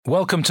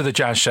Welcome to the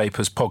Jazz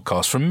Shapers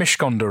podcast from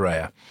Mishcon de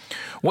Reya.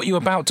 What you're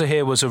about to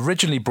hear was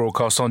originally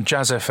broadcast on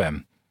Jazz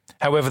FM.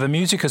 However, the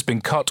music has been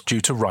cut due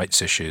to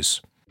rights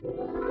issues.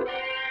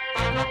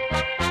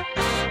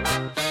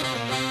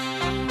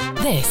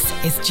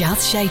 This is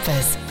Jazz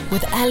Shapers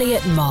with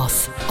Elliot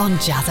Moss on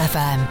Jazz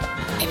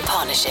FM. In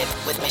partnership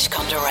with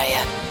Mishcon de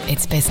Reya.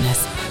 It's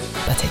business,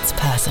 but it's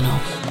personal.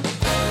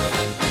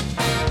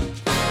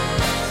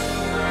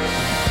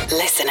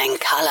 Listening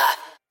colour.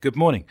 Good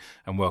morning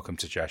and welcome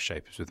to Jazz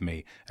Shapers with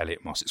me,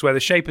 Elliot Moss. It's where the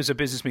shapers of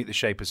business meet the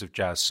shapers of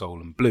jazz,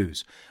 soul and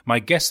blues. My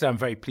guest, I'm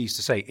very pleased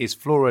to say, is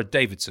Flora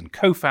Davidson,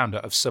 co-founder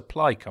of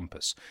Supply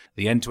Compass,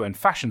 the end-to-end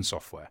fashion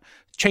software,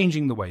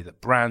 changing the way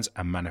that brands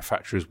and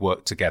manufacturers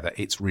work together.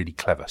 It's really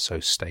clever, so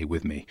stay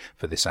with me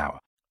for this hour.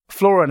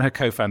 Flora and her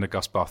co-founder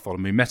Gus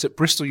Bartholomew met at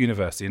Bristol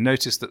University and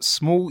noticed that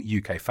small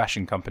UK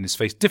fashion companies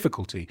face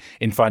difficulty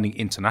in finding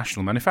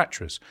international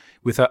manufacturers.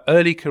 With her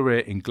early career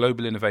in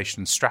global innovation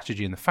and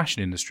strategy in the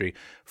fashion industry,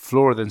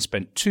 Flora then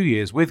spent 2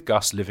 years with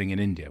Gus living in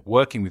India,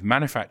 working with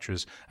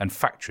manufacturers and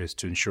factories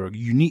to ensure a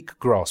unique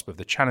grasp of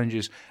the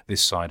challenges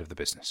this side of the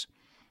business.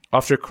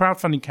 After a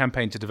crowdfunding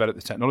campaign to develop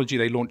the technology,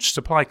 they launched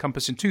Supply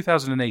Compass in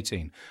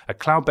 2018, a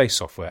cloud-based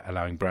software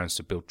allowing brands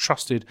to build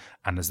trusted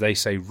and, as they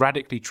say,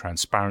 radically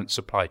transparent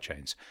supply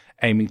chains,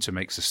 aiming to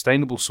make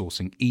sustainable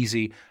sourcing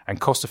easy and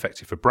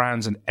cost-effective for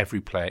brands and every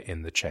player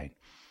in the chain.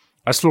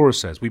 As Flora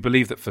says, we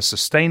believe that for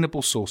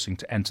sustainable sourcing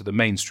to enter the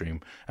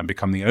mainstream and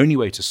become the only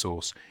way to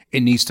source,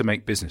 it needs to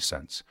make business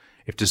sense.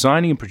 If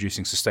designing and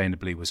producing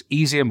sustainably was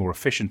easier, more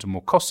efficient and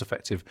more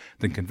cost-effective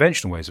than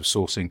conventional ways of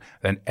sourcing,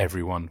 then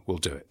everyone will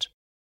do it.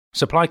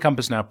 Supply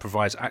Compass now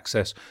provides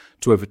access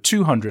to over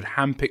 200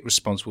 hand-picked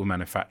responsible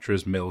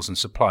manufacturers, mills and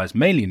suppliers,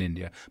 mainly in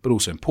India, but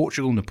also in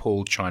Portugal,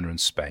 Nepal, China and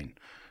Spain.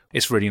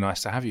 It's really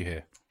nice to have you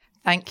here.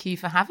 Thank you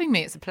for having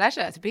me. It's a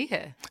pleasure to be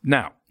here.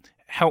 Now,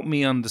 help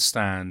me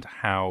understand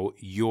how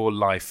your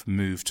life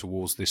moved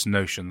towards this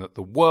notion that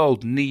the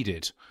world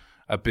needed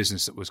a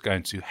business that was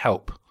going to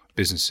help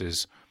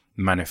businesses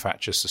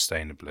manufacture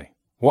sustainably.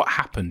 What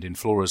happened in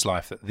Flora's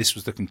life that this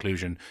was the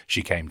conclusion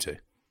she came to?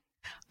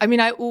 I mean,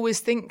 I always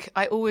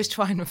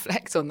try and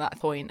reflect on that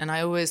point, and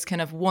I always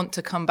kind of want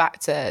to come back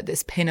to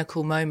this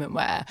pinnacle moment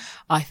where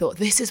I thought,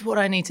 this is what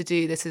I need to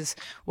do. This is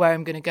where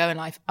I'm going to go in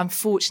life.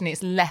 Unfortunately,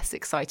 it's less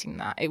exciting than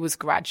that. It was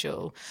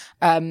gradual.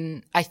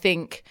 I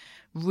think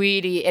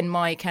really in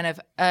my kind of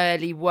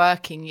early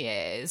working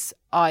years,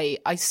 I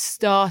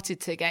started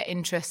to get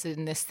interested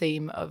in this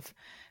theme of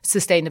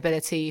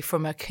sustainability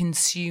from a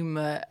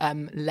consumer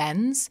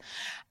lens.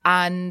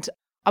 And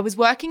I was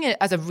working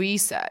as a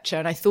researcher,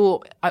 and I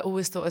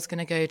always thought I was going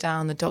to go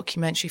down the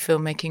documentary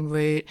filmmaking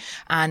route,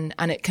 and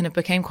it kind of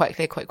became quite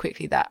clear quite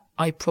quickly that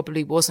I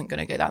probably wasn't going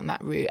to go down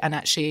that route, and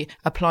actually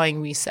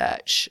applying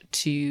research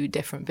to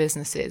different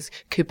businesses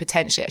could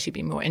potentially actually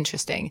be more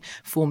interesting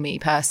for me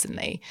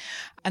personally.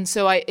 And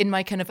so in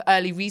my kind of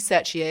early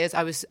research years,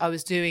 I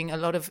was doing a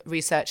lot of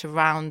research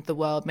around the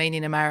world, mainly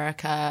in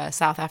America,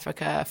 South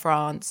Africa,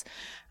 France,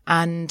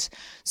 and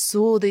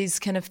saw these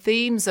kind of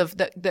themes of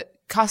that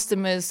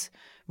customers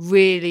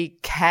really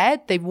cared.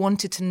 They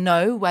wanted to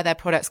know where their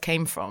products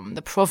came from,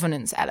 the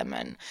provenance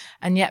element,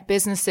 and yet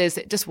businesses,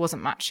 it just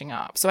wasn't matching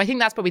up. So I think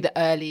that's probably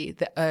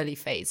the early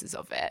phases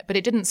of it. But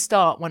it didn't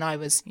start when I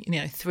was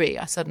 3.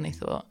 I suddenly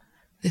thought,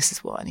 this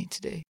is what I need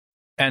to do.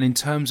 And in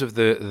terms of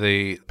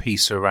the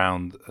piece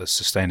around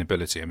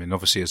sustainability, I mean,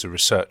 obviously as a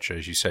researcher,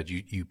 as you said,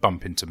 you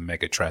bump into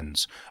mega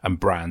trends, and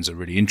brands are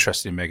really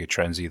interested in mega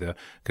trends either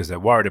because they're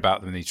worried about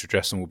them and need to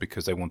address them, or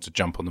because they want to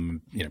jump on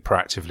them and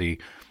proactively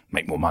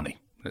make more money.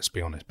 Let's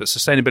be honest. But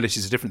sustainability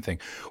is a different thing.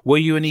 Were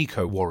you an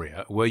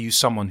eco-warrior? Were you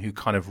someone who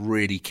kind of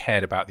really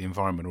cared about the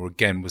environment? Or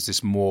again, was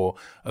this more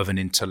of an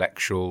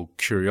intellectual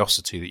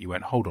curiosity that you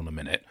went, hold on a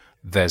minute,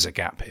 there's a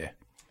gap here?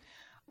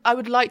 I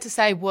would like to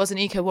say I was an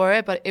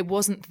eco-warrior, but it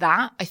wasn't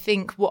that. I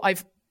think what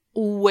I've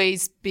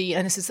always been,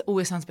 and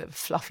always sounds a bit of a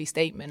fluffy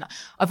statement,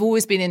 I've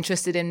always been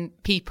interested in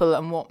people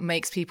and what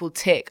makes people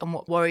tick and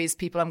what worries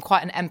people. I'm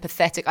quite an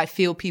empathetic, I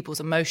feel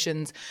people's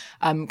emotions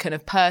kind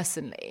of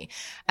personally.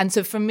 And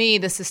so for me,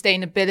 the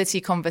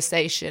sustainability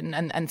conversation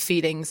and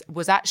feelings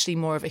was actually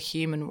more of a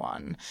human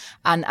one.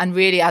 And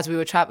really, as we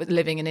were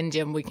living in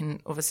India, and we can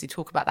obviously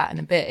talk about that in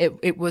a bit,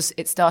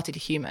 it started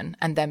human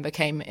and then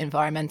became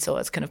environmental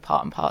as kind of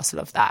part and parcel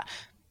of that.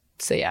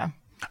 So yeah.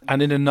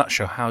 And in a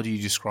nutshell, how do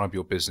you describe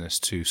your business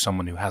to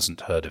someone who hasn't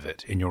heard of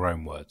it, in your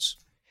own words?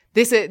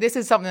 This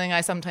is something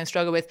I sometimes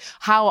struggle with,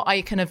 how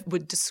I kind of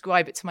would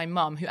describe it to my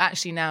mum, who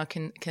actually now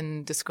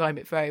can describe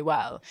it very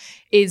well,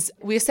 is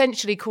we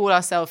essentially call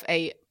ourselves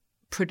a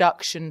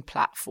production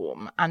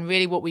platform. And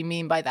really what we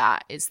mean by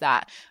that is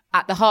that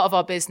at the heart of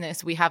our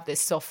business, we have this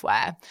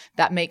software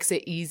that makes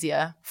it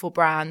easier for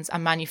brands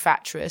and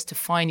manufacturers to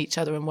find each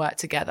other and work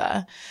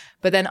together.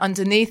 But then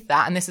underneath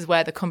that, and this is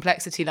where the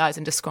complexity lies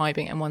in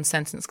describing it in one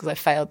sentence, because I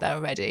failed there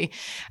already,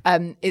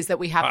 is that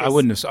we have this...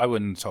 I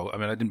wouldn't have told. I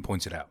mean, I didn't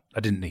point it out.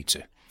 I didn't need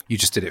to. You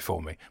just did it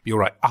for me. You're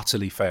right,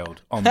 utterly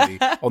failed on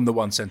the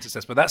one sentence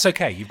test, but that's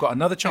okay. You've got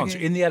another chance. Okay.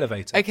 You're in the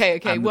elevator. Okay.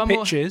 And one the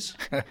more. pitch is...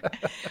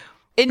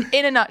 in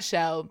a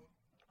nutshell,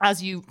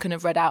 as you kind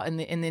of read out in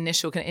the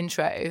initial kind of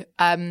intro,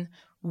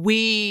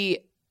 we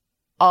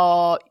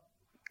are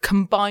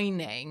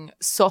combining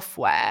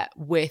software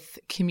with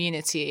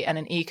community and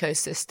an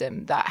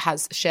ecosystem that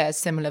shares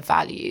similar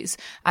values,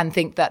 and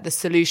think that the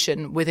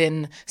solution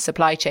within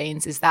supply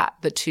chains is that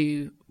the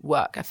two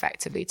work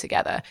effectively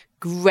together.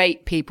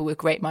 Great people with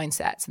great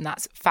mindsets, and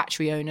that's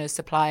factory owners,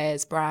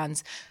 suppliers,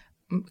 brands,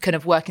 kind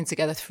of working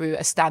together through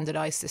a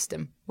standardized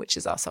system, which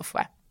is our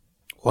software.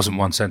 Wasn't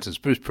one sentence,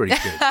 but it was pretty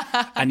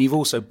good. And you've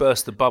also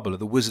burst the bubble of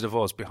the Wizard of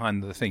Oz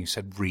behind the thing. You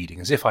said reading,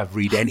 as if I've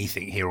read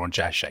anything here on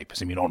Jazz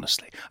Shapers. I mean,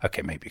 honestly.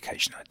 Okay, maybe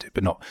occasionally I do,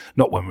 but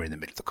not when we're in the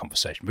middle of the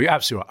conversation. But you're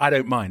absolutely right. I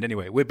don't mind.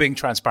 Anyway, we're being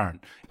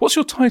transparent. What's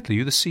your title? Are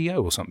you the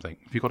CEO or something?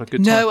 Have you got a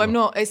good title? No, I'm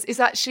not. It's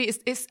actually,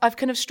 I've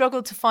kind of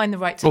struggled to find the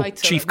right title.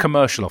 Chief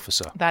Commercial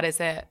Officer. That is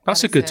it.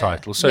 That's a good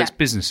title. So it's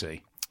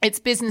businessy. It's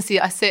businessy.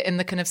 I sit in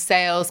the kind of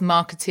sales,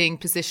 marketing,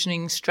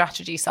 positioning,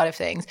 strategy side of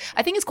things.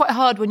 I think it's quite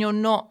hard when you're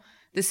not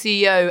the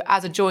CEO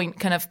as a joint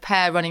kind of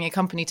pair running a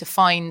company to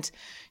find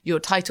your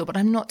title, but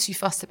I'm not too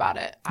fussed about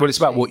it. Actually. Well, it's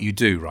about what you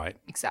do, right?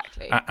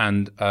 Exactly.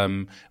 And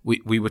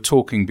we were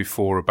talking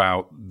before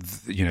about,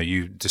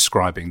 you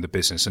describing the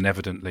business, and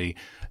evidently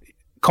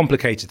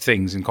complicated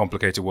things in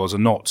complicated worlds are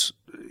not,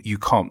 you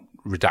can't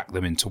redact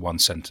them into one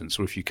sentence,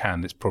 or if you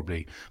can, it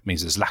probably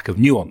means there's lack of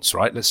nuance,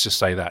 right? Let's just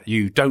say that.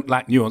 You don't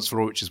lack nuance,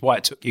 for all, which is why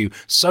it took you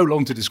so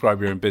long to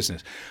describe your own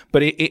business.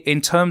 But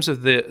in terms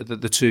of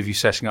the two of you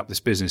setting up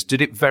this business,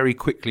 did it very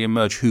quickly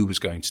emerge who was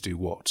going to do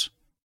what?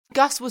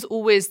 Gus was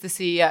always the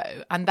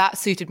CEO, and that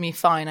suited me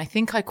fine. I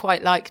think I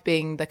quite like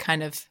being the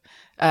kind of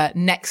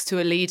next to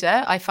a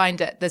leader. I find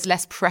that there's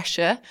less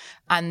pressure,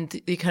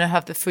 and you kind of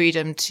have the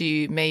freedom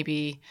to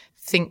maybe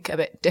think a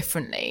bit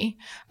differently.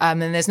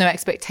 And there's no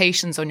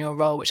expectations on your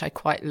role, which I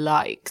quite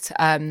liked.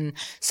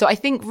 So I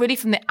think really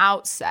from the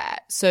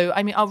outset,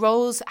 our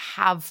roles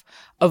have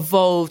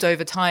evolved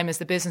over time as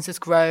the business has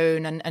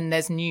grown, and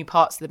there's new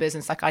parts of the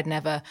business. Like I'd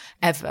never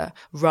ever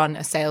run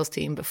a sales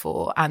team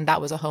before, and that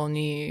was a whole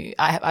new,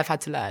 I've had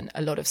to learn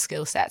a lot of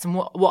skill sets. And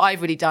what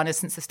I've really done is,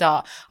 since the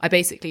start, I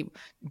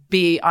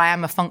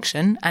am a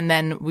function, and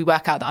then we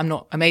work out that I'm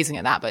not amazing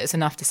at that, but it's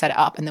enough to set it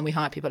up, and then we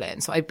hire people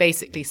in. So I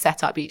basically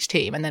set up each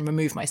team and then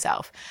remove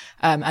myself,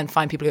 and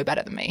find people who are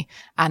better than me.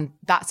 And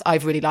that's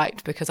I've really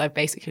liked, because I've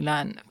basically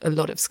learned a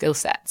lot of skill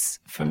sets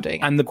from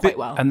doing it quite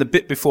well. And the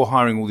bit before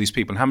hiring all these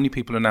people, how many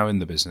people are now in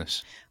the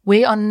business?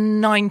 We are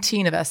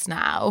 19 of us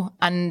now,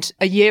 and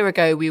a year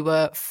ago we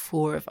were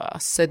 4 of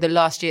us. So the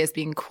last year has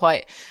been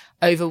quite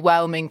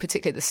overwhelming,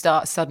 particularly at the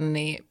start,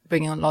 suddenly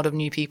bringing on a lot of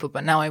new people,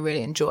 but now I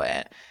really enjoy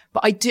it.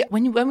 But I do,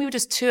 when we were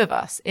just 2 of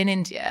us in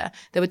India,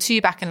 there were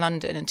 2 back in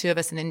London and 2 of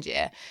us in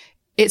India.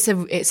 It's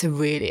a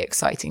really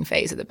exciting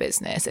phase of the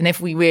business. And if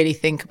we really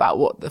think about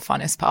what the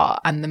funnest part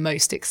and the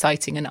most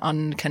exciting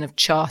and kind of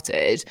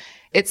charted,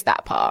 it's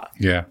that part.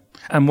 Yeah.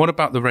 And what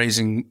about the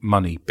raising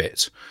money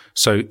bit?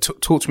 So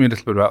talk to me a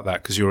little bit about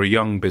that, because you're a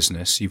young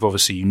business.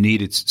 You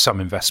needed some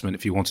investment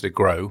if you wanted to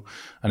grow.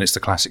 And it's the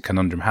classic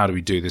conundrum. How do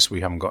we do this?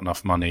 We haven't got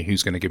enough money.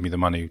 Who's going to give me the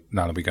money?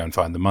 Now that we go and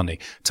find the money.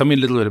 Tell me a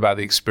little bit about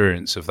the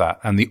experience of that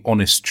and the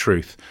honest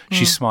truth.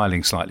 She's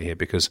smiling slightly here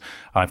because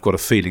I've got a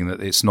feeling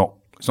that it's not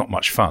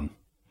much fun.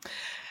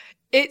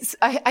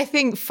 I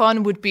think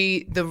fun would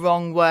be the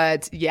wrong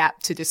word yet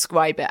to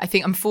describe it. I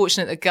think I'm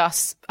fortunate that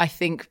Gus,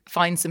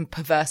 finds some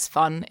perverse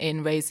fun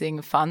in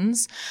raising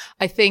funds.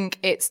 I think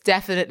it's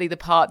definitely the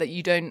part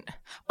that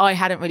I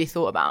hadn't really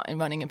thought about in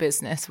running a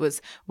business,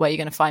 was where you're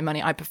going to find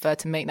money. I prefer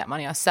to make that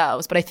money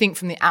ourselves. But I think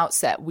from the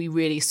outset, we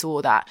really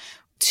saw that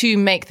to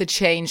make the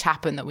change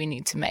happen that we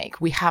need to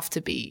make, we have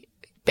to be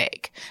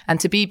big. And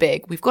to be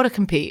big, we've got to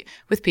compete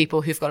with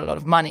people who've got a lot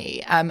of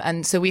money.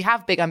 And so we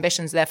have big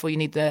ambitions. Therefore, you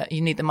need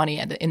the money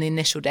in the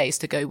initial days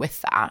to go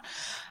with that.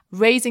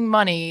 Raising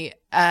money,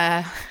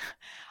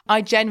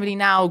 I generally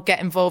now get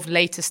involved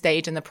later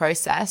stage in the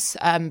process,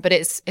 but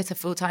it's a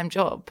full-time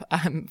job.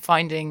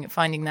 Finding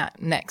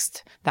that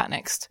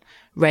next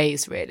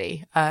raise,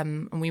 really.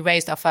 And we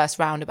raised our first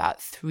round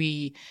about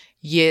 3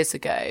 years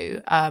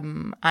ago.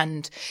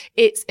 And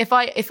it's, if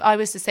I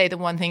was to say the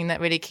one thing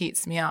that really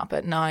keeps me up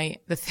at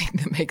night, the thing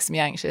that makes me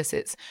anxious,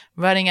 it's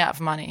running out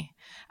of money.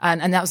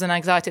 And that was an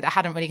anxiety that I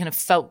hadn't really kind of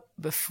felt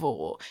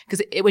before.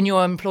 Because when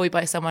you're employed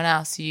by someone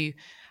else, you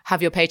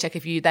have your paycheck.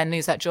 If you then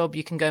lose that job,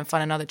 you can go and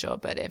find another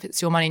job. But if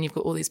it's your money and you've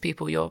got all these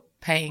people you're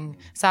paying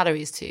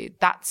salaries to,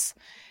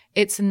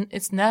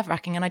 it's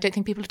nerve-wracking, and I don't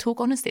think people talk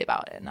honestly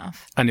about it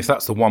enough. And if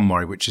that's the one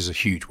worry, which is a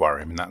huge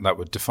worry, I mean, that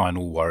would define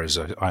all worries,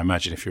 I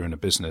imagine, if you're in a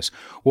business.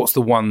 What's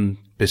the one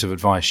bit of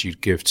advice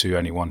you'd give to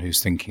anyone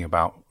who's thinking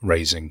about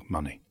raising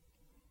money?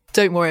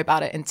 Don't worry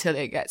about it until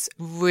it gets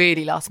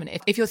really last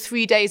minute. If you're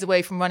 3 days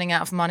away from running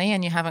out of money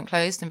and you haven't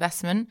closed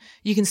investment,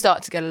 you can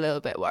start to get a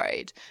little bit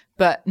worried.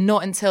 But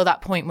not until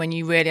that point when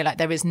you really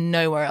there is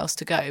nowhere else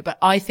to go. But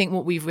I think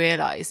what we've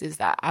realized is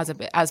that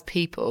as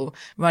people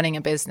running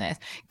a business,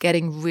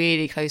 getting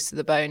really close to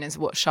the bone is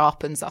what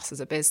sharpens us as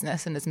a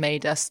business and has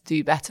made us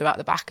do better at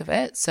the back of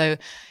it. So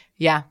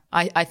Yeah,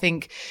 I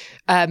think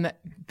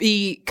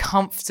be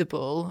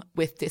comfortable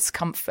with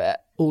discomfort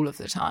all of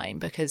the time,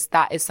 because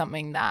that is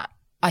something that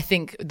I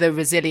think the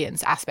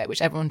resilience aspect,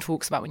 which everyone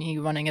talks about when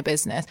you're running a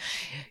business,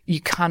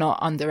 you cannot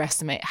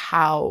underestimate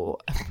how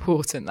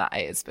important that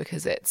is,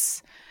 because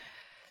it's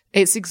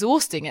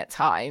exhausting at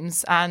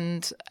times,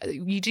 and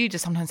you do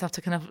just sometimes have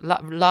to kind of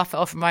laugh it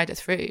off and ride it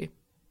through.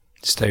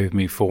 Stay with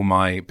me for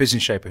my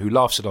business shaper who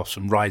laughs it off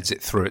and rides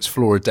it through. It's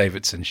Flora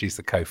Davidson. She's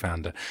the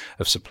co-founder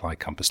of Supply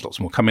Compass. Lots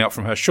more coming up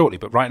from her shortly.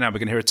 But right now we're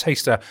going to hear a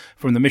taster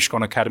from the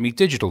Mishcon Academy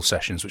digital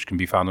sessions, which can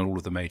be found on all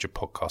of the major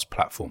podcast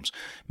platforms.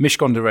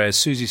 Mishcon de Reya's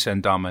Susie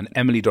Sendama and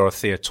Emily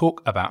Dorothea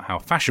talk about how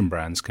fashion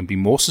brands can be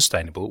more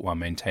sustainable while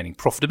maintaining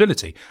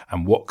profitability,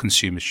 and what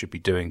consumers should be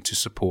doing to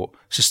support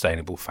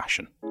sustainable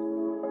fashion.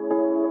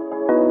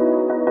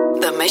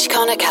 The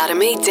Mishcon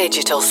Academy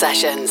digital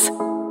sessions.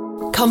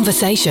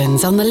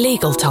 Conversations on the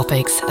legal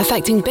topics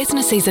affecting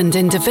businesses and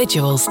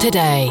individuals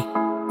today.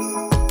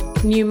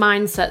 New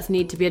mindsets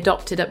need to be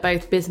adopted at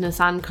both business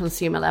and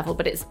consumer level,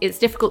 but it's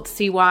difficult to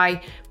see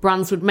why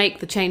brands would make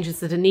the changes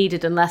that are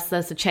needed unless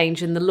there's a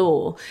change in the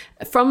law.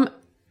 From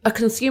a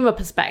consumer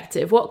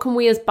perspective, what can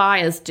we as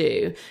buyers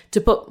do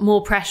to put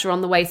more pressure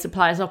on the way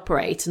suppliers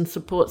operate and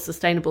support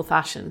sustainable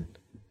fashion?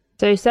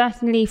 So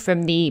certainly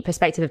from the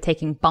perspective of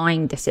taking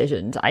buying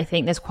decisions, I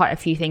think there's quite a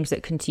few things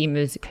that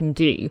consumers can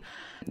do.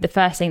 The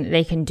first thing that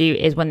they can do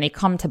is when they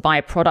come to buy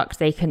a product,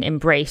 they can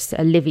embrace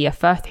Olivia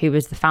Firth, who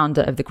is the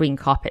founder of the Green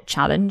Carpet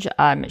Challenge.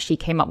 She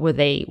came up with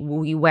a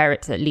will you wear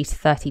it at least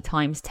 30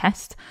 times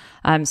test.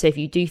 So if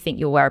you do think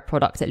you'll wear a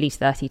product at least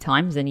 30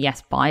 times, then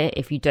yes, buy it.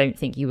 If you don't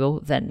think you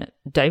will, then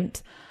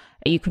don't.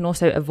 You can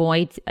also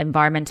avoid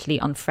environmentally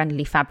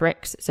unfriendly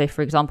fabrics. So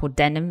for example,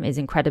 denim is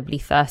incredibly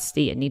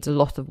thirsty. It needs a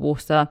lot of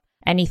water.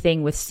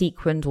 Anything with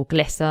sequined or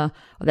glitter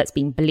or that's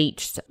been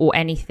bleached, or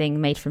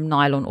anything made from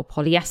nylon or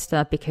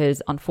polyester,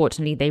 because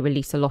unfortunately they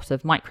release a lot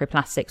of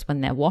microplastics when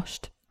they're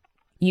washed.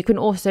 You can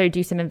also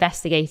do some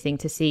investigating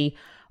to see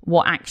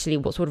what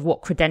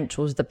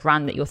credentials the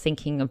brand that you're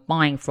thinking of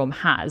buying from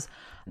has.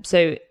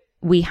 So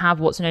we have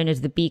what's known as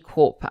the B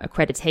Corp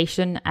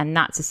accreditation, and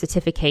that's a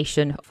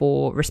certification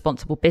for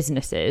responsible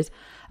businesses.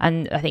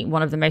 And I think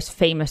one of the most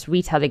famous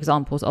retail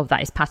examples of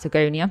that is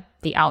Patagonia,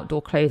 the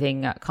outdoor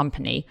clothing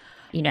company.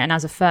 And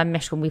as a firm,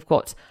 Mishcon, we've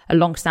got a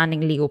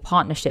long-standing legal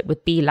partnership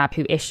with B Lab,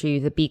 who issue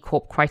the B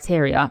Corp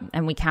criteria,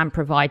 and we can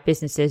provide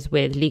businesses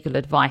with legal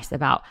advice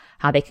about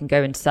how they can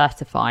go and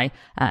certify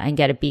and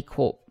get a B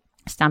Corp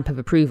stamp of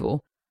approval.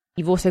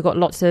 You've also got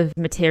lots of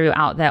material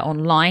out there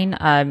online.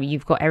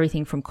 You've got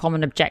everything from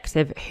Common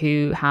Objective,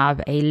 who have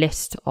a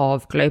list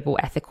of global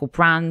ethical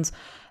brands.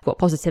 You've got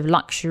Positive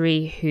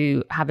Luxury,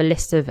 who have a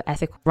list of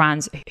ethical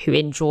brands who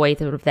enjoy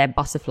their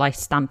butterfly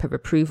stamp of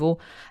approval.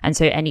 And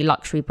so any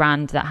luxury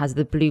brand that has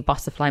the blue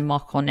butterfly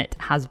mark on it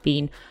has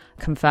been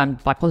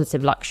confirmed by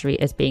Positive Luxury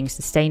as being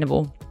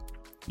sustainable.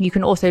 You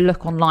can also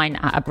look online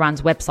at a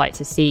brand's website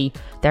to see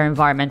their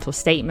environmental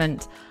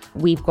statement.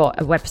 We've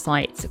got a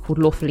website called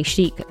Lawfully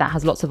Chic that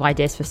has lots of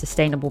ideas for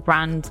sustainable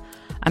brands.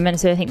 And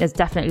so I think there's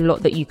definitely a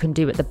lot that you can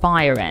do at the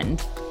buyer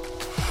end.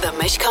 The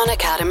Mishcon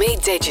Academy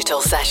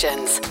digital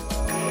sessions.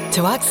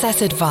 To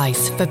access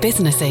advice for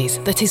businesses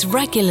that is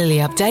regularly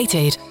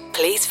updated,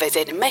 please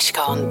visit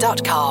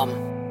mishcon.com.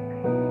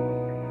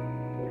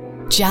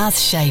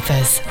 Jazz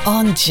Shapers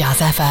on Jazz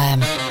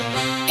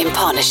FM. In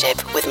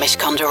partnership with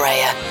Mishcon de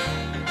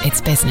Reya. It's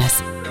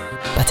business,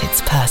 but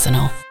it's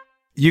personal.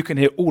 You can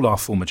hear all our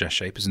former Jazz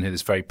Shapers and hear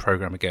this very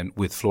programme again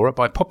with Flora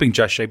by popping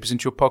Jazz Shapers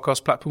into your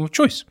podcast platform of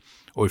choice.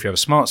 Or if you have a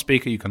smart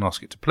speaker, you can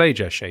ask it to play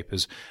Jazz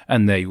Shapers,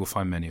 and there you will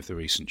find many of the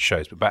recent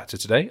shows. But back to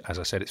today, as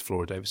I said, it's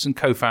Flora Davidson,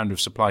 co-founder of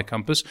Supply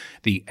Compass,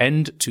 the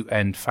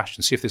end-to-end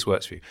fashion, see if this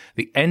works for you,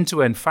 the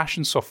end-to-end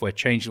fashion software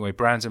changing the way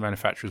brands and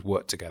manufacturers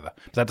work together.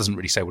 But that doesn't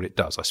really say what it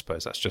does, I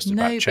suppose. That's just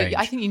about change. No, but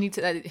I think you need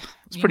to,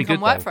 it's pretty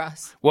good, work though. For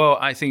us. Well,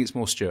 I think it's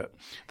more Stuart.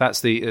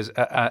 That's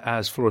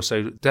as Flora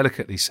so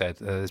delicately said,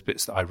 there's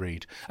bits that I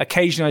read.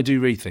 Occasionally I do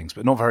read things,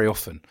 but not very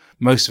often.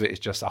 Most of it is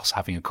just us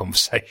having a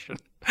conversation.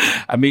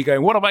 And me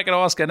going, what am I going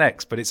to ask her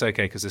next? But it's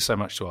okay because there's so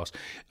much to ask.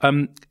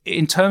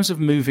 In terms of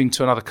moving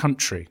to another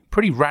country,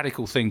 pretty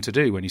radical thing to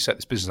do when you set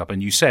this business up.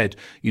 And you said,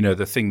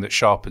 the thing that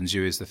sharpens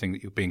you is the thing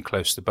that you're being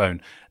close to the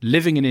bone.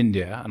 Living in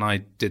India, and I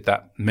did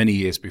that many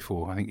years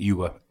before. I think you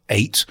were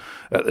 8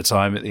 at the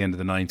time at the end of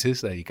the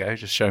 90s. There you go,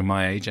 just showing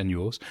my age and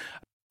yours.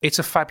 It's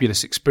a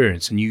fabulous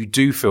experience, and you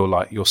do feel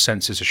like your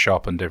senses are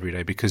sharpened every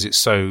day because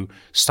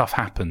stuff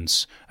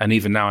happens. And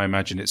even now, I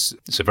imagine it's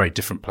a very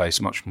different place,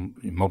 much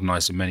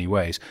modernized in many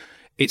ways.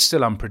 It's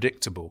still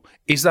unpredictable.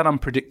 Was that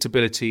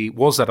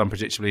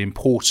unpredictability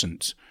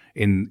important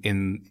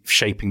in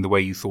shaping the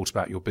way you thought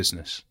about your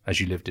business as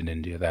you lived in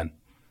India then?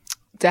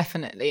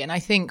 Definitely. And I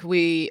think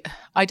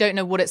I don't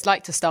know what it's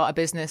like to start a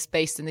business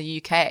based in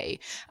the UK.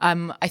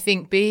 I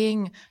think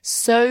being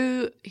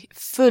so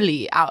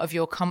fully out of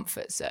your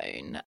comfort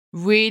zone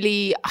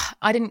really,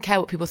 I didn't care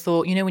what people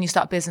thought. You know, when you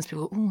start a business,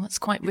 people go, oh, that's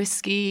quite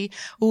risky.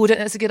 Oh,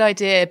 that's a good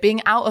idea.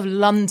 Being out of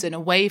London,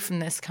 away from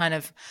this kind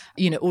of,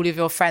 you know, all of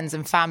your friends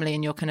and family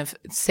and your kind of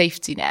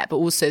safety net, but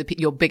also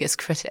your biggest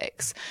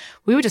critics.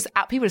 We were just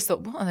out, people just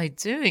thought, what are they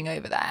doing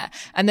over there?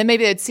 And then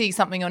maybe they'd see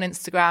something on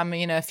Instagram,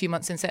 you know, a few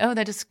months in and say, oh,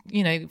 they're just,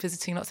 you know,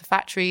 visiting lots of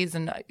factories,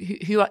 and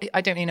who I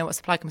don't really know what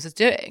Supply Compass is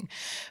doing.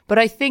 But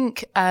I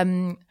think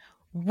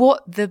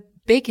what the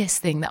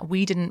biggest thing that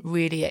we didn't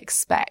really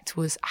expect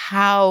was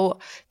how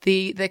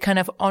the kind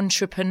of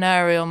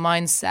entrepreneurial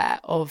mindset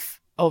of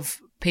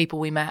people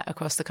we met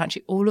across the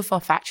country, all of our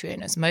factory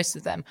owners, most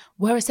of them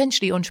were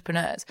essentially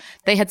entrepreneurs.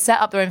 They had set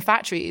up their own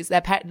factories.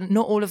 A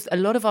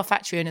lot of our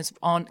factory owners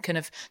aren't kind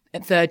of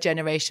third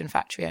generation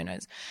factory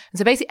owners. And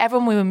so basically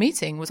everyone we were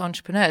meeting was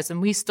entrepreneurs, and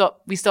we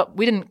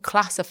didn't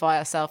classify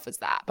ourselves as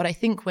that. But I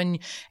think when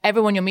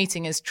everyone you're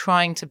meeting is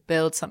trying to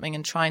build something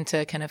and trying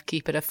to kind of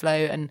keep it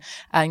afloat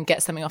and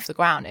get something off the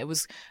ground,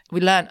 we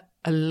learned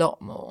a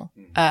lot more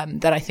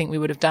than I think we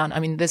would have done. I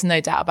mean, there's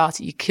no doubt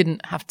about it. You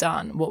couldn't have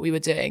done what we were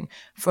doing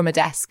from a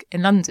desk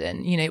in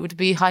London. You know, it would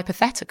be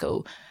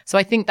hypothetical. So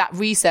I think that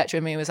researcher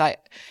in me was like,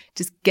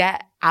 just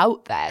get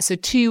out there. So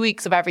 2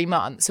 weeks of every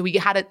month. So we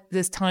had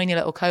this tiny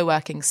little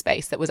co-working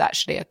space that was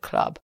actually a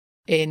club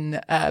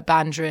in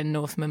Bandra in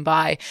North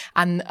Mumbai.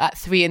 And at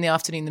 3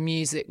 PM, the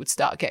music would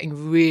start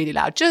getting really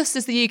loud, just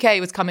as the UK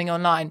was coming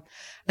online.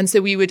 And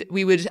so we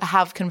would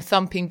have kind of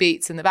thumping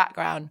beats in the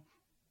background.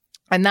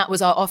 And that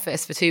was our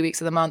office for 2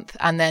 weeks of the month.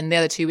 And then the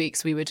other 2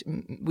 weeks we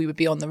would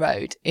be on the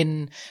road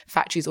in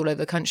factories all over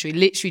the country,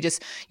 literally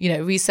just, you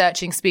know,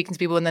 researching, speaking to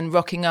people, and then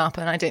rocking up.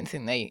 And I don't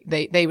think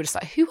they were just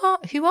like, who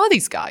are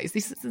these guys?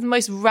 This is the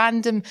most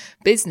random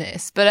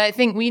business. But I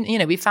think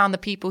we found the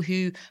people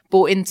who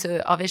bought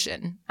into our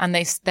vision, and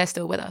they're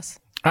still with us.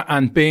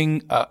 And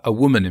being a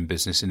woman in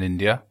business in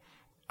India,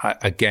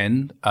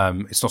 again,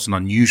 it's not an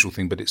unusual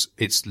thing, but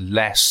it's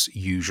less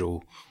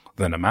usual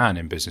than a man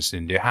in business in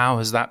India. How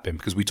has that been?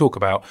 Because we talk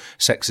about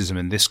sexism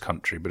in this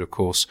country, but of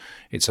course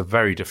it's a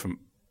very different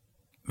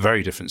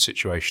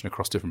situation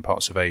across different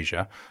parts of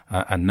Asia.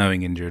 And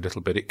knowing India a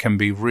little bit, it can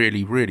be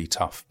really, really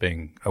tough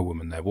being a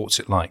woman there. What's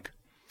it like?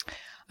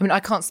 I mean, I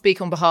can't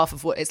speak on behalf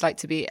of what it's like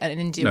to be an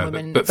Indian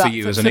woman. But for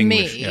you as an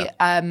English,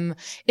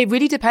 it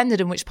really depended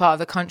on which part of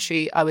the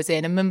country I was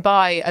in. In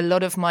Mumbai, a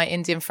lot of my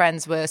Indian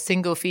friends were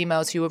single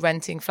females who were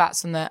renting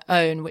flats on their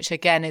own, which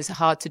again is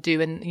hard to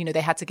do. And, you know, they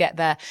had to get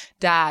their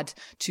dad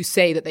to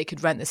say that they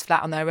could rent this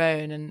flat on their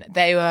own. And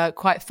they were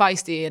quite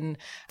feisty and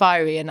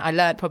fiery, and I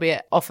learned probably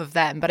off of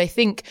them. But I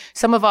think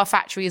some of our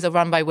factories are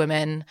run by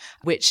women,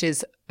 which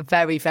is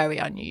very, very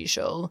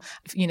unusual.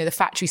 You know, the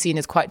factory scene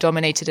is quite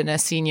dominated in a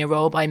senior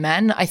role by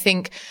men. I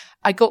think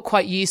I got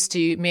quite used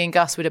to, me and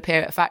Gus would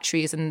appear at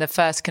factories, and the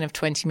first kind of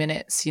 20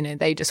 minutes, you know,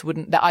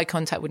 the eye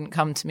contact wouldn't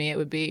come to me. It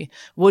would be,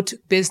 what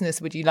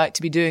business would you like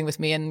to be doing with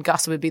me? And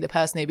Gus would be the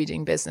person they'd be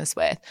doing business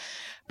with.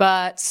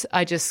 But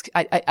I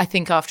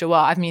think after a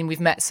while, I mean, we've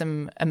met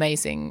some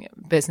amazing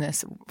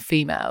business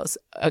females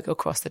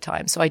across the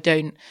time. So I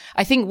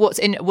think what's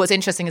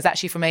interesting is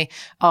actually from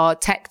our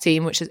tech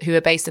team, who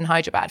are based in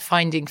Hyderabad,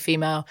 finding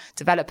female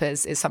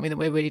developers is something that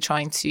we're really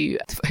trying to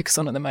focus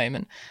on at the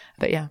moment.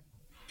 But yeah.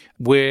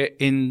 We're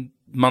in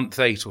month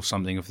 8 or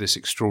something of this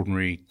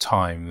extraordinary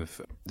time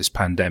of this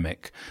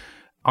pandemic.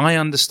 I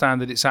understand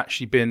that it's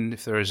actually been,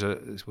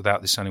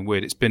 without this sounding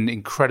weird, it's been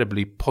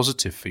incredibly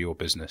positive for your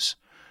business.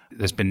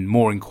 There's been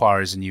more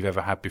inquiries than you've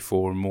ever had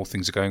before, and more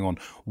things are going on.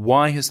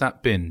 Why has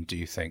that been, do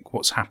you think?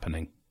 What's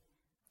happening?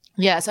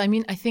 Yes, I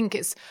mean, I think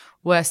it's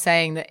worth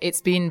saying that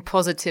it's been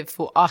positive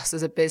for us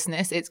as a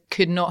business. It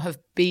could not have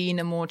been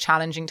a more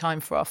challenging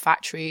time for our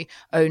factory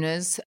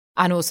owners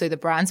and also the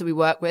brands that we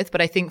work with.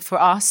 But I think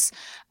for us,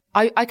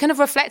 I kind of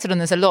reflected on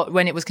this a lot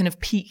when it was kind of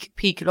peak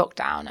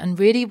lockdown. And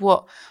really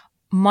what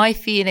my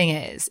feeling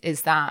is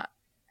that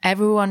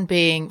everyone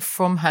being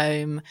from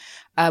home,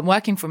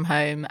 working from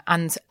home,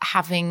 and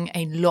having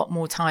a lot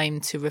more time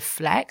to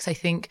reflect. I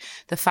think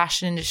the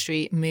fashion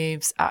industry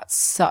moves at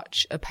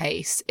such a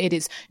pace. It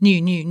is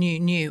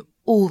new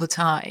all the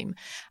time.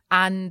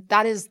 And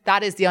that is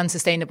the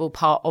unsustainable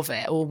part of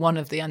it, or one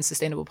of the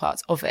unsustainable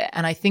parts of it.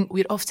 And I think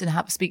we'd often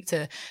have to speak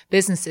to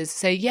businesses,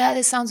 say, yeah,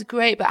 this sounds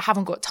great, but I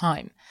haven't got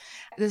time.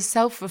 The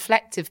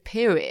self-reflective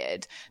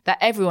period that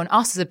everyone,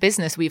 us as a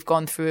business, we've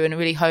gone through and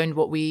really honed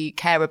what we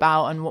care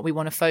about and what we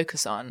want to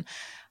focus on.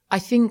 I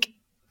think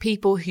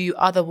people who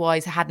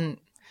otherwise hadn't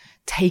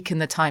taken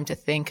the time to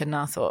think and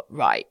now thought,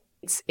 right,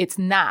 it's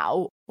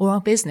now, or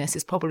our business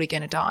is probably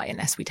going to die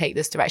unless we take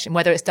this direction,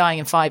 whether it's dying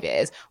in 5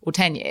 years or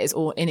 10 years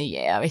or in a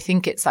year. I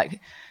think it's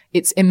like,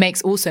 it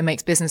makes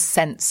business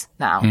sense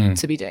now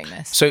to be doing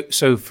this.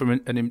 So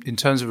in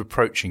terms of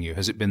approaching you,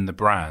 has it been the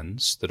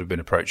brands that have been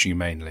approaching you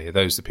mainly? Are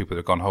those the people that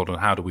have gone, hold on,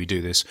 how do we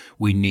do this?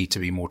 We need to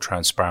be more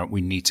transparent.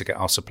 We need to get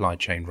our supply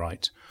chain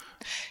right.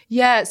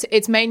 Yeah,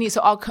 it's mainly,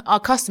 so our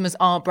customers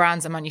are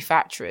brands and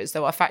manufacturers,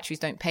 though our factories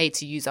don't pay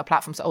to use our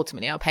platform. So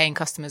ultimately our paying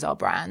customers are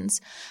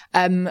brands.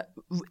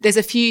 There's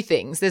a few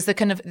things. There's the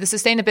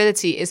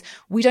sustainability is,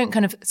 we don't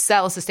kind of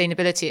sell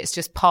sustainability. It's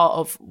just part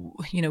of,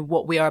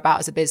 what we are about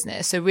as a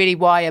business. So really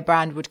why a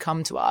brand would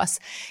come to us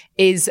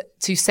is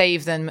to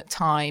save them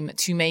time,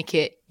 to make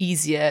it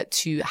easier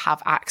to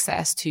have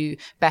access to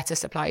better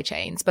supply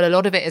chains. But a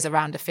lot of it is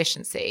around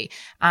efficiency.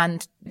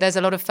 And there's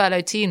a lot of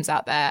furloughed teams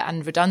out there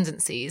and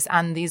redundancies.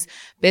 And these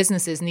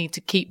businesses need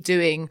to keep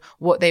doing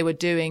what they were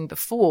doing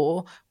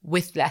before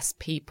with less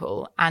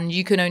people. And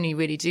you can only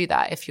really do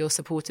that if you're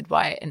supported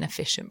by an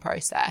efficient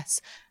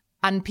process.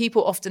 And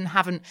people often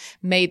haven't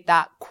made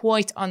that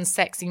quite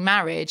unsexy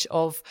marriage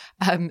of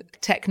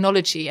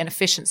technology and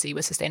efficiency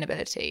with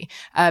sustainability.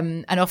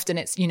 And often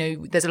it's,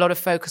 there's a lot of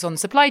focus on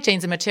supply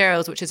chains and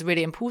materials, which is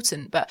really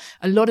important. But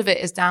a lot of it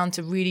is down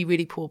to really,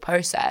 really poor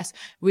process,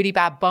 really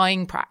bad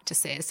buying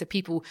practices. So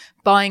people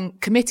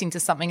committing to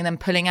something and then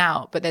pulling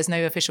out, but there's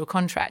no official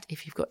contract.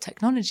 If you've got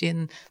technology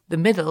in the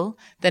middle,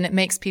 then it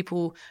makes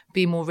people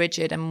be more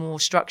rigid and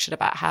more structured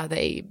about how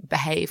they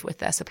behave with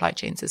their supply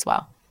chains as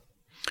well.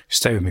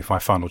 Stay with me for my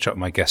final chat with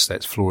my guest.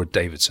 That's Flora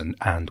Davidson,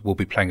 and we'll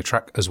be playing a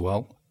track as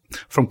well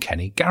from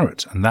Kenny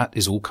Garrett, and that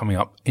is all coming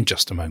up in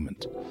just a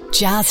moment.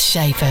 Jazz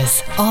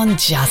Shapers on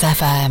Jazz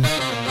FM,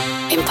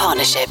 in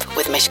partnership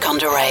with Mishcon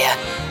de Reya.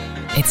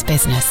 It's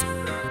business,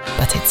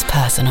 but it's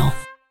personal.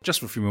 Just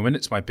for a few more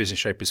minutes, my business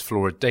shape is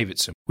Flora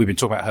Davidson. We've been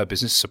talking about her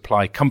business,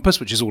 Supply Compass,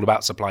 which is all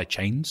about supply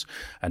chains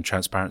and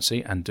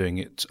transparency and doing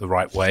it the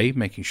right way,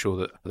 making sure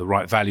that the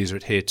right values are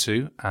adhered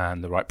to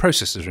and the right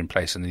processes are in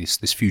place, and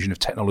this fusion of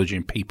technology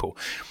and people.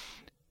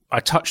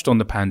 I touched on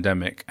the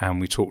pandemic and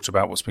we talked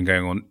about what's been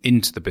going on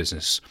into the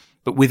business.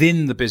 But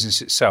within the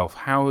business itself,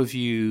 how have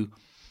you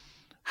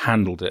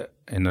handled it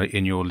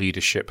in your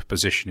leadership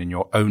position, in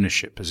your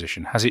ownership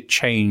position? Has it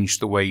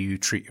changed the way you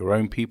treat your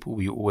own people?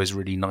 Were you always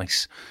really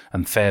nice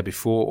and fair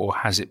before, or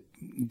has it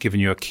given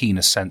you a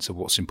keener sense of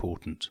what's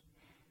important?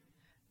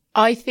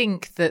 I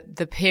think that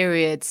the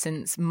period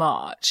since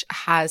March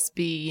has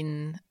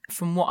been,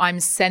 from what I'm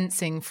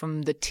sensing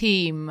from the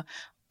team,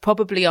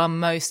 probably our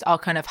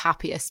kind of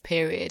happiest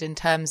period in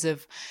terms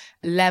of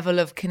level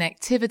of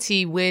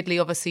connectivity. Weirdly,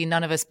 obviously,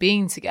 none of us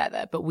being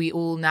together, but we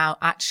all now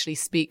actually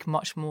speak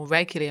much more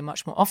regularly and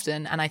much more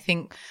often. And I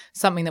think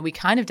something that we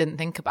kind of didn't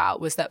think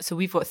about was that, so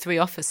we've got 3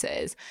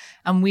 offices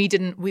and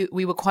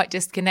we were quite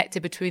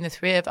disconnected between the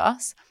 3 of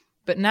us.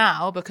 But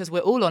now, because we're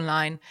all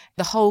online,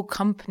 the whole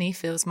company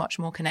feels much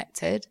more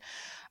connected.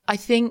 I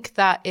think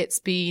that it's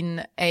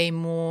been a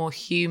more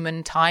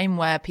human time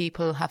where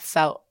people have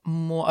felt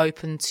more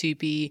open to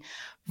be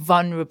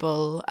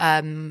vulnerable.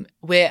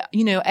 Where,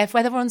 if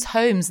everyone's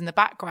home's in the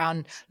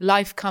background,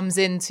 life comes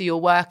into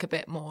your work a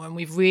bit more. And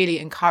we've really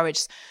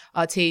encouraged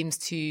our teams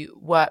to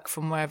work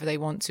from wherever they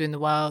want to in the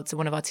world. So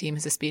one of our team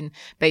has just been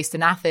based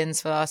in Athens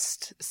for the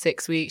last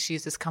 6 weeks.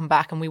 She's just come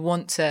back, and we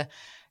want to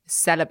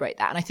celebrate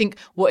that. And I think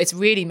what it's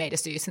really made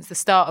us do since the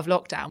start of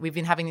lockdown, we've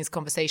been having these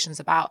conversations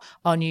about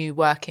our new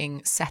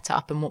working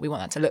setup and what we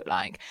want that to look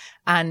like.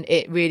 And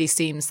it really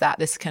seems that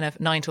this kind of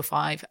 9 to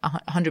 5,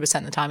 100%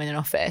 of the time in an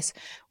office,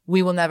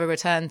 we will never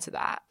return to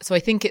that. So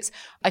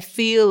I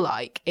feel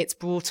like it's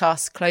brought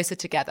us closer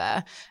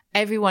together.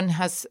 Everyone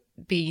has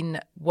been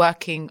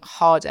working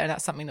harder, and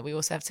that's something that we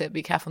also have to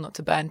be careful not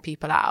to burn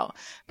people out.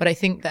 But I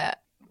think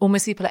that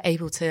almost people are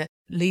able to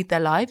lead their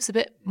lives a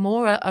bit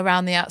more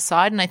around the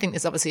outside. And I think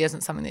this obviously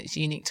isn't something that's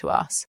unique to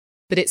us,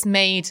 but it's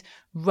made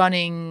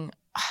running,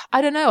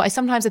 I don't know, I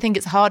think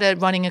it's harder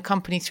running a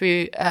company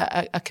through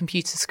a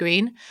computer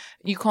screen.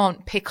 You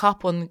can't pick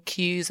up on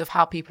cues of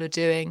how people are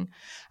doing,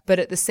 but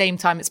at the same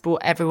time, it's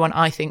brought everyone,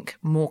 I think,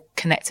 more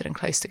connected and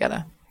close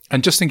together.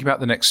 And just thinking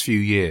about the next few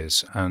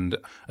years and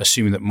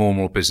assuming that more and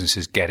more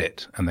businesses get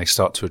it and they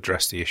start to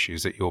address the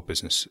issues that your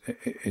business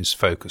is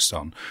focused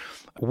on,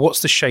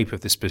 what's the shape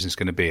of this business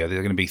going to be? Are there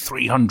going to be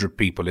 300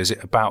 people? Is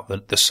it about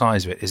the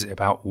size of it? Is it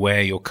about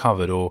where you're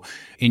covered? Or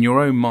in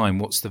your own mind,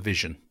 what's the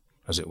vision,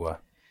 as it were?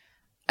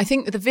 I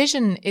think the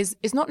vision is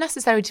not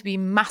necessarily to be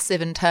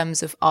massive in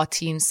terms of our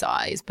team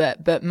size,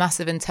 but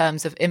massive in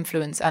terms of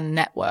influence and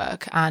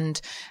network.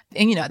 And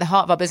at the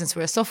heart of our business,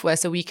 we're a software,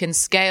 so we can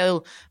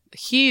scale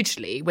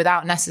hugely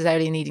without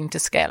necessarily needing to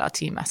scale our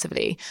team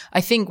massively.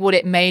 I think what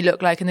it may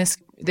look like, and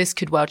this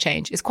could well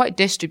change, is quite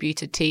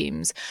distributed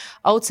teams.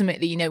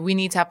 Ultimately, we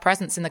need to have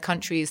presence in the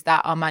countries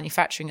that our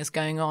manufacturing is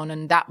going on,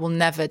 and that will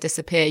never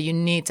disappear. You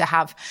need to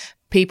have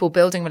people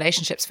building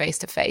relationships face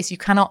to face. You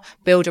cannot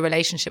build a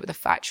relationship with a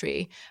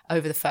factory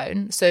over the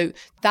phone. So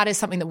that is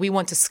something that we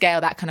want to scale,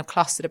 that kind of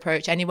clustered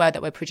approach anywhere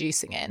that we're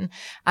producing in.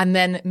 And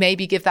then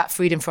maybe give that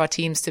freedom for our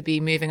teams to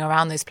be moving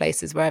around those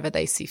places wherever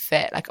they see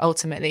fit. Like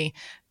ultimately,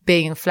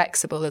 being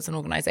flexible as an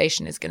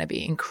organisation is going to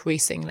be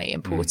increasingly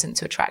important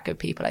to attract good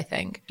people, I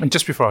think. And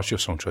just before I ask your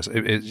song choice,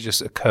 it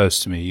just occurs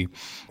to me,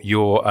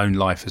 your own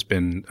life has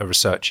been a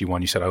researchy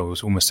one. You said, I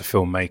was almost a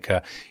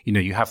filmmaker. You know,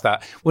 you have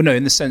that. Well, no,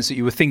 in the sense that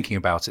you were thinking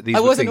about it.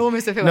 I wasn't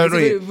almost a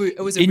filmmaker.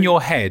 No, in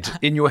your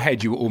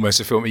head, you were almost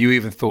a filmmaker. You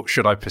even thought,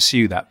 should I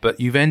pursue that? But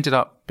you've ended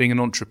up being an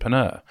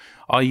entrepreneur.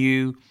 Are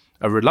you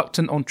a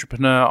reluctant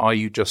entrepreneur? Are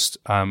you just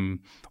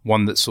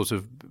one that sort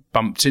of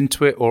bumped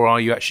into it, or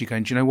are you actually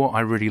going, do you know what, I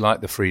really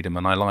like the freedom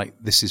and I like,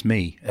 this is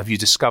me? Have you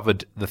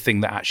discovered the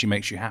thing that actually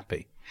makes you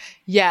happy?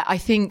 Yeah, I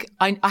think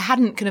I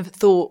hadn't kind of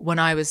thought when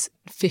I was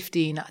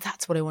 15,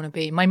 that's what I want to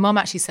be. My mum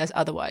actually says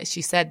otherwise.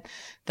 She said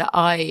that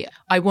I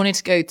wanted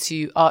to go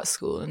to art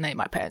school, and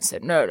my parents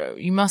said, no,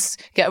 you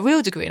must get a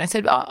real degree. And I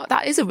said,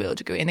 that is a real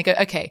degree. And they go,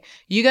 okay,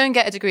 you go and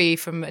get a degree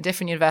from a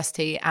different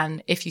university,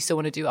 and if you still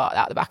want to do art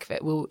out the back of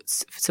it, we'll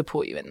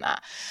support you in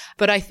that.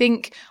 But I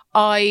think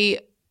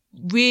I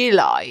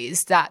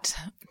realized that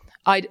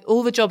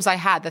all the jobs I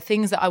had, the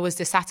things that I was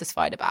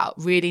dissatisfied about,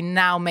 really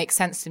now make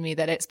sense to me,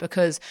 that it's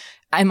because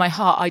in my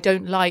heart, I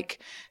don't like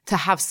to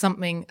have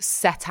something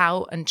set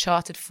out and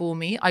charted for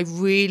me. I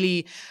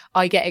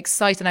get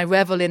excited and I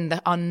revel in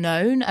the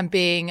unknown and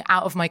being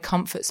out of my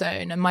comfort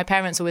zone. And my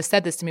parents always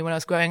said this to me when I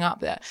was growing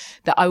up, that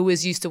I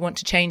always used to want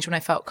to change when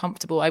I felt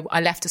comfortable. I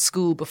left a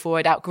school before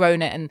I'd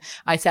outgrown it, and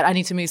I said, I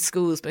need to move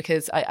schools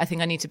because I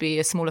think I need to be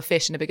a smaller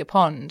fish in a bigger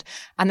pond.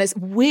 And it's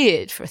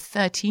weird for a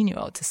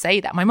 13-year-old to say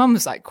that. My mum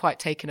was like quite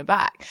taken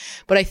aback.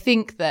 But I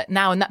think that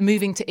now, and that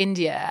moving to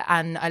India,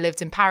 and I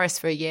lived in Paris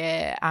for a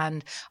year,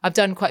 and I've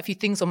done quite a few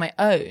things on my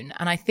own.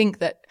 And I think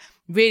that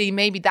really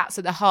maybe that's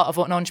at the heart of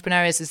what an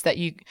entrepreneur is that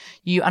you,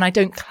 and I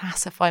don't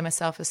classify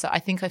myself as such. I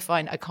think I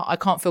find I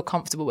can't feel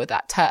comfortable with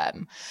that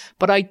term,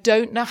 but I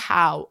don't know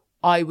how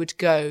I would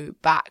go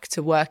back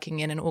to working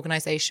in an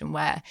organization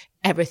where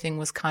everything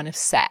was kind of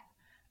set.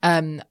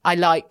 I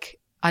like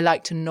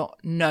to not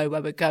know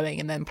where we're going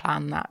and then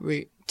plan that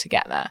route to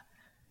get there.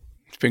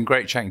 It's been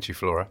great chatting to you,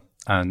 Flora,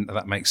 and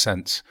that makes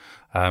sense.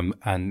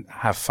 And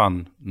have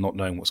fun not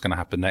knowing what's going to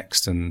happen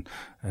next, and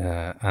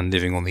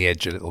living on the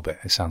edge a little bit.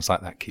 It sounds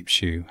like that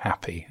keeps you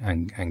happy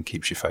and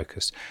keeps you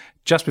focused.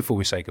 Just before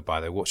we say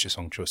goodbye, though, what's your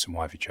song choice and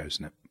why have you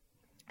chosen it?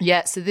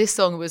 Yeah, so this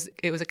song was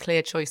a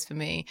clear choice for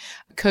me.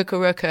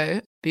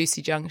 Kokoroko,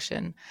 Boosie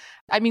Junction.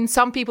 I mean,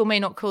 some people may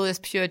not call this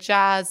pure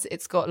jazz.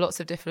 It's got lots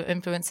of different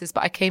influences,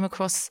 but I came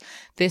across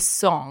this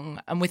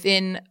song, and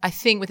within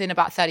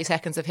about 30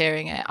 seconds of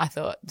hearing it, I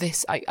thought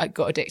I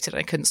got addicted and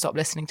I couldn't stop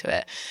listening to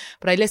it.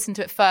 But I listened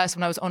to it first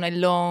when I was on a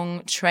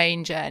long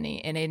train journey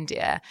in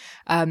India.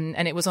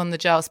 And it was on the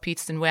Giles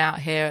Peterson Way Out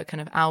Here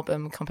kind of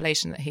album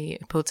compilation that he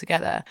pulled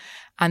together.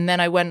 And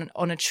then I went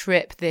on a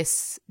trip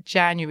this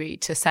January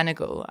to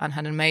Senegal and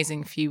had an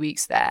amazing few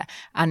weeks there,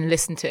 and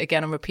listened to it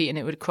again on repeat, and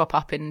it would crop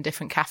up in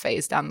different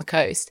cafes down the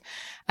coast.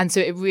 And so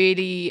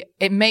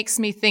it makes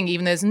me think,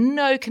 even though there's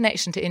no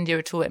connection to India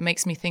at all, it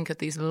makes me think of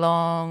these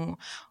long,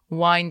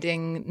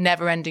 winding,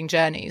 never-ending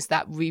journeys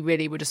that we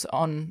really were just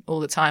on all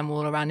the time,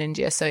 all around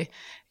India. So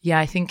yeah,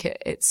 I think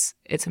it's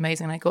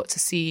amazing. I got to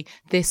see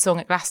this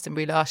song at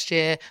Glastonbury last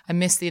year. I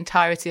missed the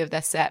entirety of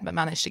their set, but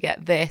managed to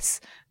get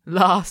this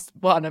last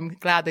one. I'm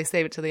glad they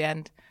saved it to the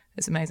end.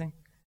 It's amazing.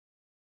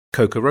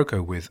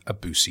 Kokoroko with A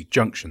Boosie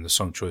Junction, the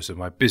song choice of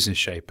my business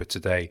shaper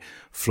today,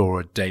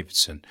 Flora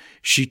Davidson.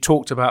 She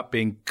talked about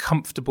being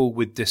comfortable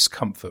with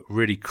discomfort,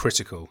 really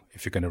critical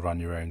if you're going to run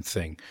your own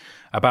thing.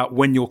 About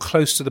when you're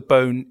close to the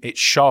bone, it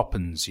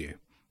sharpens you.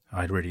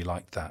 I really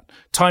liked that.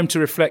 Time to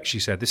reflect, she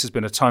said. This has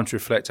been a time to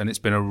reflect, and it's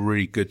been a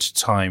really good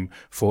time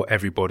for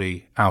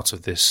everybody out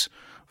of this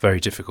very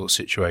difficult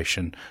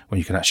situation when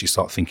you can actually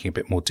start thinking a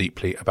bit more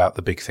deeply about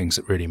the big things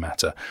that really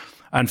matter.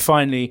 And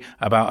finally,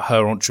 about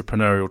her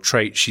entrepreneurial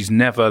trait, she's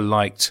never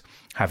liked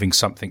having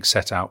something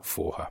set out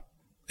for her.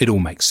 It all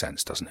makes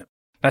sense, doesn't it?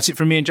 That's it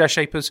from me and Jazz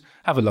Shapers.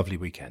 Have a lovely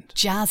weekend.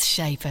 Jazz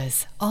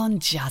Shapers on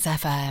Jazz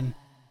FM.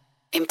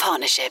 In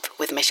partnership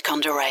with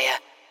Mishcon de Reya.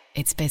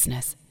 It's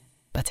business,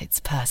 but it's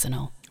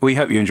personal. We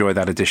hope you enjoyed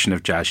that edition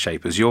of Jazz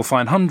Shapers. You'll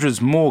find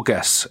hundreds more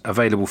guests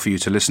available for you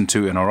to listen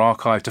to in our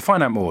archive. To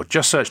find out more,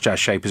 just search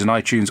Jazz Shapers in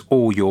iTunes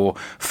or your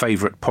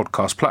favourite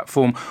podcast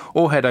platform,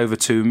 or head over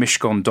to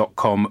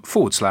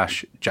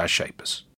mishcon.com/Jazz Shapers.